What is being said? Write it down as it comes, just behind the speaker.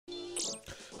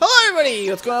everybody,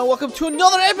 what's going on? Welcome to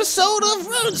another episode of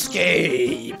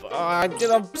Runescape. I did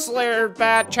a Slayer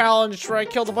bat challenge where I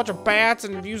killed a bunch of bats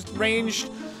and used ranged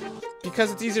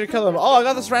because it's easier to kill them. Oh, I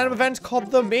got this random event called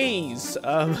the Maze. You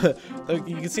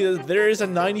can see that there is a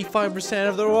 95%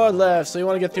 of the reward left, so you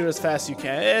want to get through it as fast as you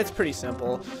can. It's pretty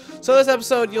simple. So this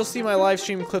episode, you'll see my live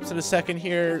stream clips in a second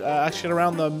here, actually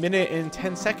around the minute and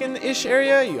 10-second-ish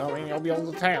area. You'll be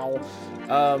able to tell.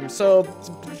 So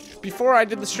before I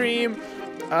did the stream,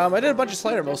 I did a bunch of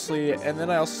Slayer mostly, and then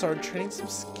I also started training some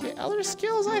other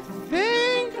skills, I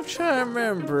think? I'm trying to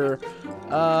remember.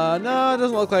 No, it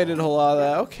doesn't look like I did a whole lot of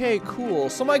that. Okay, cool.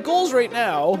 So my goals right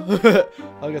now,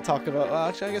 I'm gonna talk about,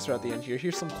 actually I guess we're at the end here.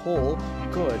 Here's some coal.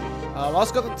 Good. I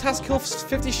also got the test kill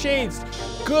 50 Shades.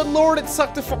 Good lord, it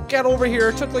sucked to get over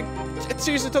here. It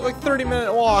seriously took like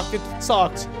 30-minute walk. It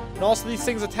sucked. And also these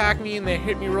things attack me and they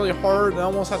hit me really hard and I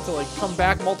almost have to like come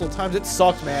back multiple times. It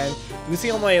sucked, man. You can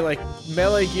see all my like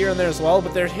melee gear in there as well,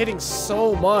 but they're hitting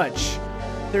so much.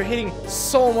 They're hitting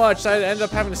so much that I ended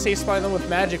up having to safe spy them with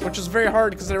magic, which was very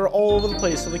hard because they were all over the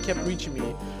place, so they kept reaching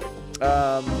me. Here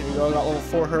we go, I got level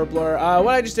 4 Herbler.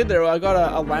 What I just did there, I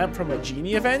got a lamp from a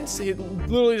genie event. It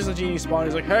literally just a genie spawn.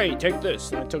 He's like, hey, take this.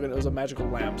 And I took it, it was a magical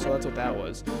lamp, so that's what that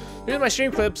was. Here's my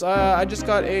stream clips. I just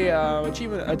got a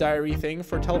achievement diary thing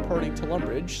for teleporting to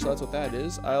Lumbridge, so that's what that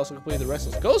is. I also completed the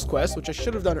Restless Ghost quest, which I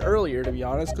should have done earlier, to be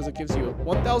honest, because it gives you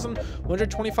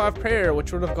 1,125 prayer,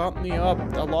 which would have gotten me up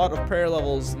a lot of prayer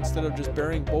levels instead of just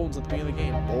burying bones at the beginning of the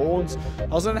game. Bones. I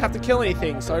was gonna have to kill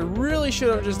anything, so I really should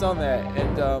have just done that.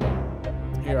 And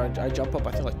here I jump up,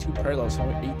 I think like 2 prayer levels, so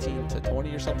 18 to 20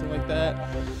 or something like that.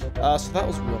 So that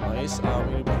was real nice.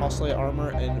 We need proselyte armor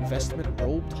and vestment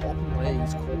robe, top and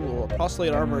legs. Cool.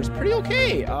 Proselyte armor is pretty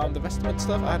okay. The vestment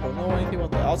stuff, I don't know anything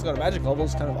about that. I also got a magic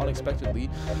levels kind of unexpectedly.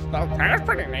 That's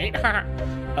pretty neat. I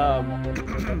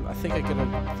think I get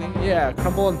a thing. Yeah,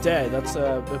 crumble undead. That's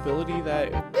a ability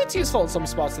that it's useful in some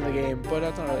spots in the game, but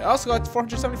that's not really. I also got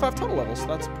 475 total levels, so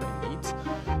that's pretty neat.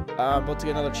 About to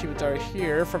get another achievement diary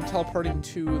here from teleporting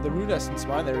to the Rune Essence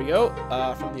mine. There we go.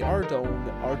 From the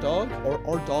Ardoggy.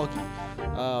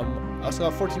 I also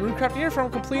got 14 rune crafting here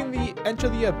from completing the Enter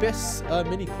the Abyss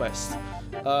mini quest.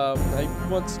 I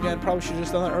once again probably should have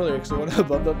just done that earlier because I would have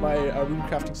bumped up my rune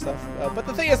crafting stuff. But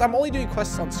the thing is, I'm only doing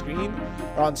quests on screen,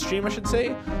 or on stream, I should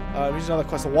say. Here's another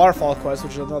quest, a waterfall quest,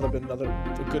 which has been another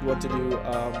good one to do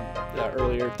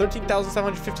earlier.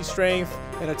 13,750 strength,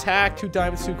 an attack, 2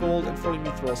 diamonds, 2 gold, and 40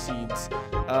 mithril seeds.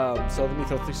 So the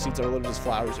mithril seeds are literally just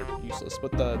flowers, are useless.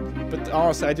 But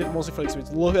honestly, I did it mostly for the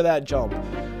experience. Look at that jump.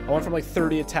 I went from like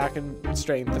 30 attack and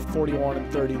strength to 41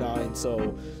 and 39.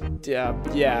 So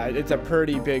yeah, it's a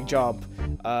pretty big jump.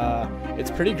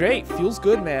 It's pretty great. Feels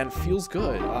good, man. Feels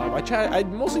good. I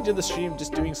mostly did the stream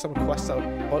just doing some quests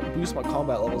that boost my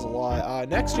combat levels a lot.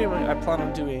 Next stream I plan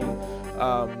on doing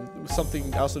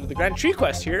something. I also did the Grand Tree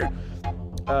quest here,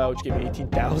 which gave me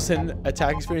 18,000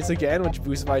 attack experience again, which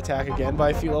boosted my attack again by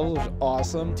a few levels, which is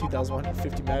awesome.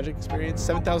 2,150 magic experience,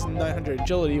 7,900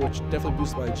 agility, which definitely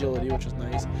boosted my agility, which was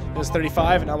nice. It was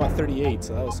 35, and now I'm at 38,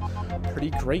 so that was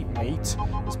pretty great, mate.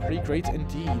 It was pretty great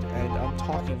indeed. And I'm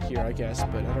talking here, I guess,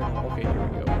 but I don't know. Okay, here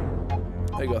we go.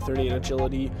 There you go, 38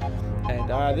 agility. And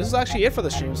this is actually it for the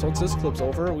stream, so once this clip's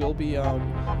over, we'll be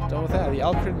done with that. The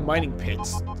Alcrin mining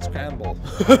pits. Scramble.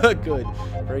 Good.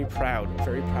 Very proud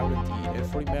indeed. And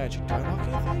 40 magic. Do I unlock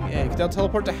anything? Yeah, you can now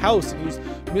teleport to house and use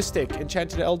Mystic,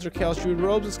 Enchanted Elder Chaos Druid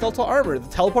robes, and Skeletal armor. The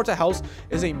teleport to house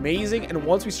is amazing, and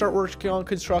once we start working on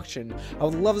construction, I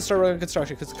would love to start working on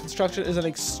construction, because construction is an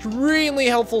extremely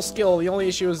helpful skill. The only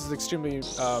issue is it's extremely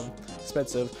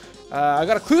expensive. I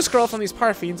got a clue scroll from these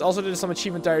Parfiends. Also did some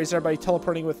achievement diaries there by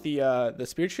teleporting with the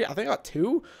spirit tree. I think I got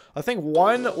 2. I think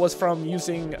 1 was from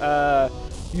using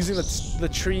the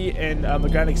tree in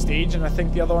Mechanic Stage, and I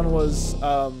think the other one was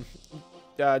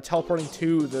teleporting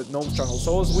to the gnome stronghold.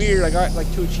 So it was weird. I got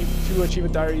like two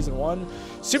achievement diaries in one.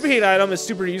 Superheat item is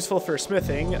super useful for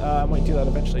smithing. I might do that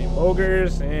eventually.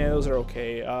 Ogres, those are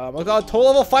okay. I got a total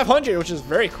level 500, which is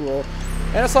very cool.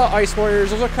 And I saw Ice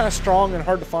Warriors. Those are kind of strong and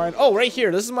hard to find. Oh, right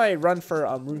here. This is my run for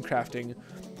rune crafting,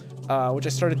 which I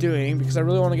started doing because I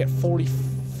really want to get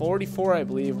 44, I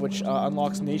believe, which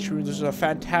unlocks nature runes, which is a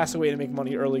fantastic way to make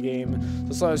money early game.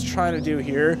 That's what I was trying to do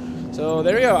here. So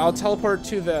there we go. I'll teleport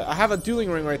to the... I have a dueling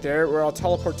ring right there where I'll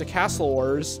teleport to Castle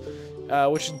Wars,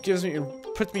 which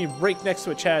puts me right next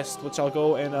to a chest, which I'll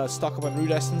go and stock up on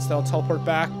Root Essence. Then I'll teleport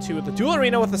back to the duel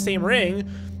arena with the same ring,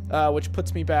 which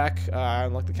puts me back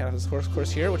on like the Canvas course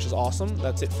here, which is awesome.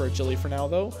 That's it for agility for now,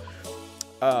 though.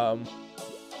 Oh,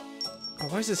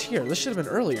 why is this here? This should have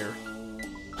been earlier.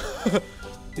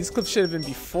 These clips should have been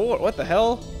before. What the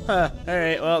hell? Huh.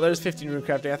 Alright, well, there's 15 rune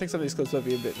crafting. I think some of these clips might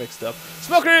be a bit mixed up.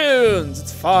 Smoke runes!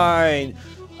 It's fine.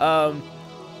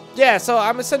 Yeah, so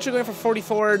I'm essentially going for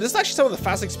 44. This is actually some of the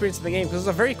fastest experience in the game because it's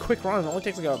a very quick run. It only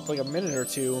takes like a minute or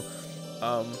two.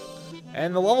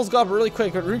 And the levels go up really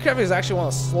quick. But runecrafting is actually one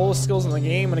of the slowest skills in the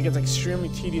game, and it gets extremely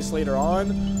tedious later on.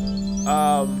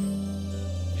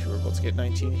 We're about to get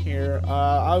 19 here.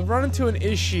 I've run into an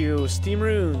issue. Steam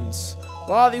runes. A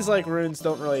lot of these like runes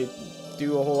don't really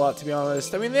do a whole lot, to be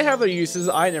honest. I mean, they have their uses.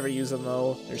 I never use them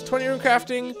though. There's 20 rune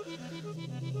crafting.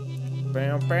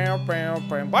 Bam, bam, bam,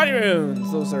 bam. Body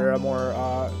runes. Those are a more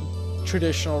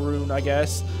traditional rune, I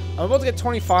guess. I'm about to get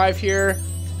 25 here.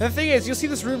 And the thing is, you'll see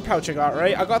this rune pouch I got,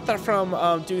 right? I got that from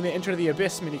doing the Enter the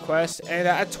Abyss mini quest, and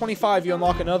at 25 you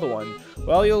unlock another one.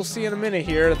 Well, you'll see in a minute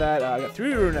here that I got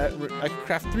 3 rune. I can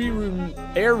craft 3 rune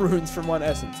air runes from 1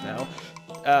 essence now.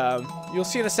 You'll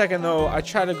see in a second though. I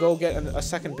try to go get a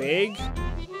second bag.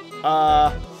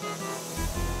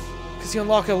 Because you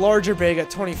unlock a larger bag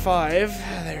at 25.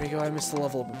 There we go. I missed the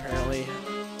level up apparently.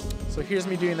 So here's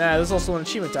me doing that. There's also an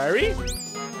achievement diary.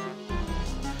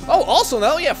 Oh, also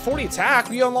now we have 40 attack.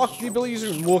 We unlock the ability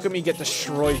to look at me get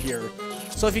destroyed here.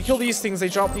 So if you kill these things, they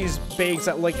drop these bags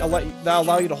that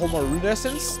allow you to hold more rune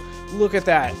essence. Look at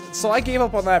that. So I gave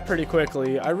up on that pretty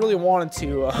quickly. I really wanted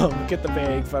to get the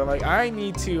bag, but I'm like, I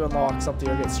need to unlock something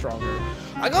or get stronger.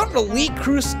 I got an elite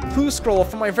clue scroll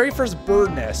from my very first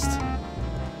bird nest,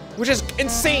 which is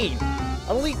insane.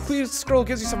 An elite clue scroll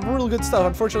gives you some really good stuff.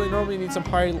 Unfortunately, normally you need some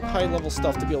high level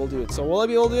stuff to be able to do it. So will I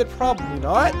be able to do it? Probably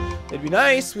not. It'd be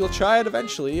nice. We'll try it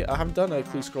eventually. I haven't done a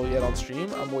clue scroll yet on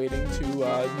stream. I'm waiting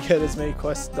to get as many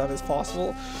quests done as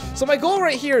possible. So my goal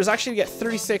right here is actually to get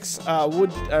 36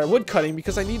 wood cutting,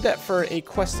 because I need that for a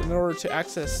quest in order to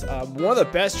access one of the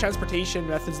best transportation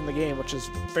methods in the game, which is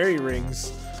fairy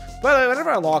rings. But whenever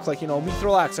I unlock, like, you know,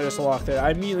 mithril axe, I just unlocked it. I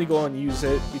immediately go and use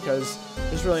it because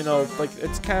there's really no, like,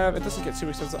 it's kind of, it doesn't get super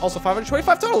expensive. Also,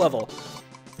 525 total level.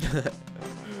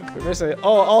 We're missing.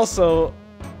 Oh, also,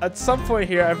 at some point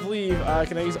here, I believe,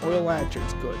 can I use oil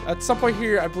lanterns? Good. At some point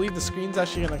here, I believe the screen's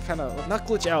actually gonna kind of, not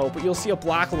glitch out, but you'll see a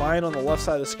black line on the left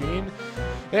side of the screen.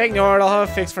 Ignore it. I'll have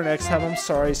a fix for next time. I'm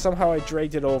sorry. Somehow I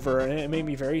dragged it over, and it made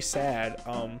me very sad.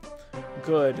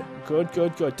 Good.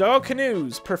 Dog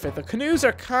canoes. Perfect. The canoes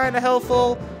are kind of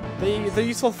helpful. They're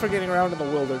useful for getting around in the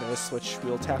wilderness, which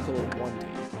we'll tackle one day.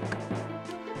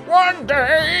 One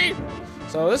day!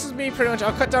 So this is me pretty much.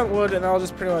 I'll cut down wood, and I'll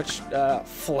just pretty much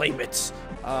flame it.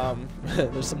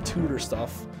 There's some tutor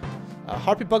stuff.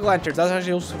 Harpy bug lanterns. That's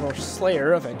actually useful for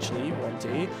Slayer eventually one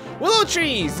day. Willow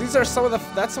trees. These are some of the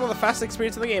fastest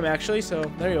experience in the game actually. So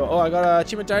there you go. Oh, I got a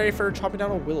achievement diary for chopping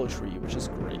down a willow tree, which is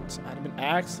great. Adamant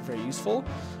axe, very useful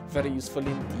indeed.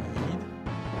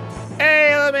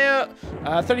 Hey, let me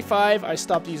out. 35. I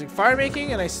stopped using fire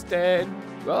making, and I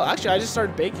actually I just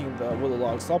started baking the willow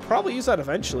logs. So I'll probably use that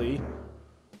eventually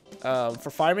for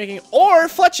fire making or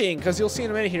fletching, because you'll see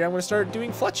in a minute here I'm going to start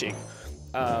doing fletching.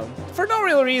 For no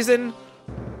real reason.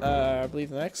 I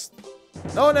believe the next.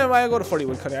 No, never mind. I go to 40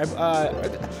 wood cutting.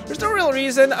 There's no real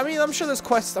reason. I mean, I'm sure there's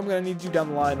quests I'm gonna need to do down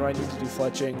the line where I need to do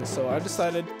fletching. So I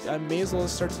decided I may as well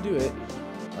start to do it.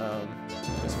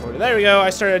 40. There we go. I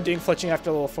started doing fletching after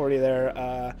level 40 there.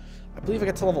 I believe I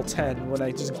get to level 10 when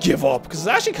I just give up, because it's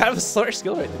actually kind of a slower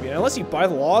skill rate to me. Unless you buy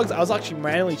the logs, I was actually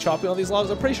manually chopping all these logs.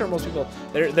 I'm pretty sure most people.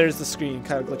 There's the screen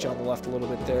kind of glitching on the left a little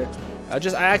bit there. I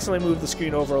accidentally moved the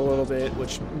screen over a little bit,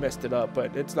 which messed it up,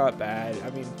 but it's not bad. I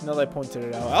mean, now that I pointed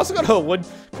it out. I also got a wood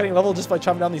cutting level just by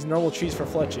chopping down these normal trees for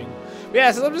fletching. But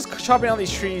yeah, since I'm just chopping down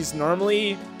these trees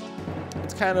normally,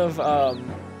 it's kind of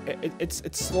it's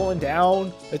slowing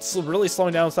down. It's really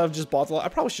slowing down, so I've just bought them. I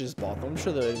probably should just bought them. I'm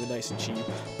sure they'd be nice and cheap.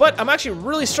 But I'm actually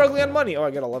really struggling on money. Oh,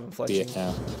 I got 11 fletching.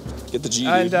 Yeah. Get the G.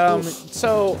 And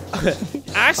so I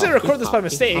actually recorded this by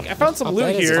mistake. I found some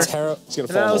loot here,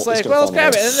 and I was like, well, let's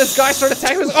grab it. And then this guy started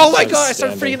attacking me. Oh my god! I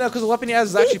started freaking out because the weapon he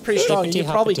has is actually pretty strong. He can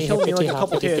probably kill me in like a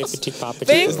couple hits.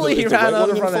 Thankfully, he ran out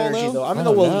of run energy though. I'm in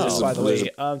the wilderness, by the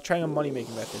way. Trying a money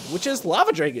making method, which is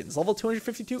lava dragons, level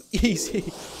 252,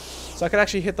 easy. So I could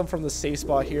actually hit them from the safe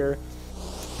spot here.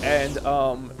 And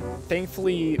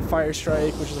thankfully Fire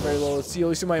Strike, which is very low. See,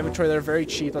 you see my inventory there, very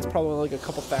cheap. That's probably like a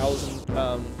couple thousand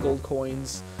gold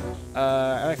coins. And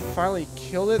I finally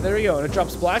killed it. There we go. And it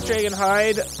drops Black Dragon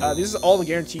Hide. These are all the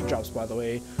guaranteed drops, by the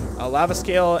way. Lava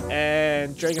Scale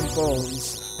and Dragon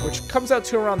Bones, which comes out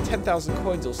to around 10,000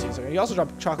 coins you'll see. So you also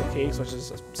drop Chocolate Cakes, which is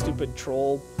a stupid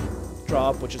troll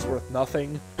drop, which is worth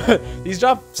nothing. These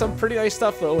drop some pretty nice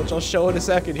stuff though, which I'll show in a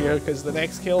second here, because the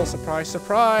next kill, surprise,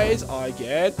 surprise, I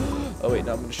get. Oh wait,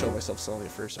 no, I'm gonna show myself selling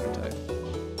it first, aren't I?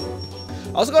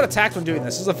 I also got attacked when doing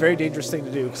this. This is a very dangerous thing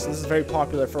to do because this is very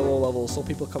popular for low levels, so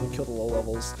people come and kill the low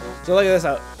levels. So look at this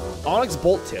out. Onyx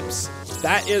bolt tips.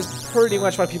 That is pretty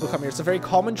much why people come here. It's a very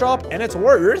common drop, and it's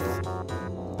worth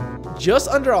just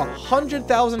under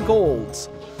 100,000 golds.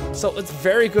 So it's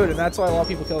very good, and that's why a lot of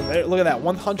people kill it. Look at that,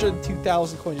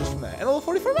 102,000 coins just from that, and a level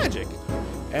 44 magic.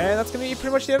 And that's going to be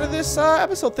pretty much the end of this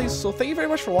episode. So thank you very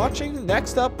much for watching.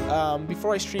 Next up,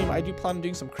 before I stream, I do plan on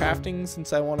doing some crafting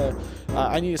since I want to,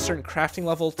 I need a certain crafting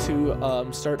level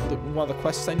to start one of the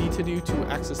quests I need to do to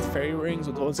access the fairy rings,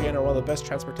 which once again are one of the best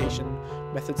transportation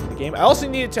methods in the game. I also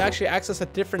needed to actually access a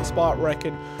different spot where I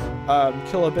can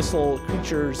kill abyssal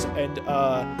creatures and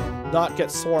not get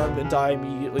swarmed and die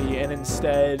immediately, and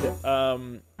instead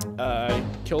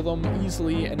kill them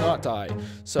easily and not die.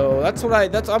 So that's what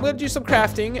I'm gonna do some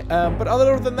crafting. But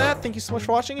other than that, thank you so much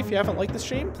for watching. If you haven't liked the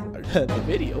stream or the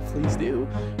video, please do.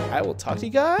 I will talk to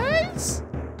you guys